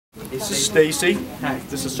This is Stacey. Hi.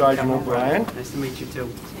 This is Sergeant O'Brien. Nice to meet you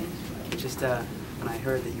too. Just when I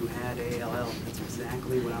heard that you had ALL, that's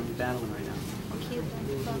exactly what I'm battling right now.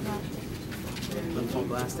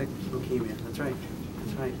 Lymphoblastic leukemia. That's right.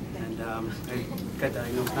 That's right. And I got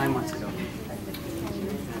diagnosed 9 months ago.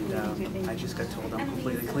 And I just got told I'm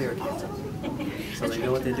completely clear of cancer. So they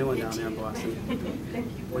know what they're doing down there in Boston.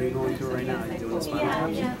 What are you going through right now? Are you doing the spinal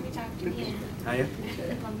taps? Are you?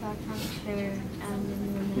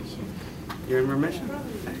 You're in remission?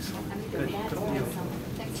 Excellent. Good. Good for you.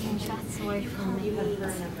 13 shots away from me.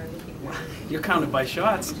 You're counted by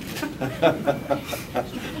shots.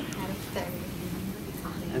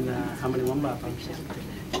 And how many lumbar punctures?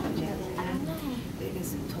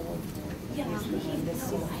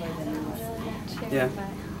 Yeah,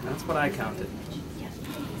 that's what I counted.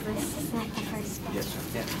 This is not the first one. Yes, sir.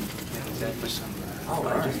 Yeah, exactly.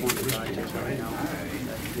 But I just wanted to talk to you right now.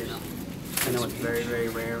 You know, I know it's very, very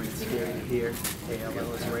rare and it's scary to hear.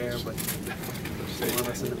 ALL is rare, but there's more of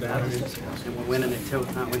us in the battle, and we're winning it too,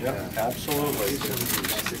 aren't we? Yeah, absolutely.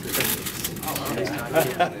 Nice talking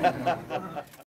to you.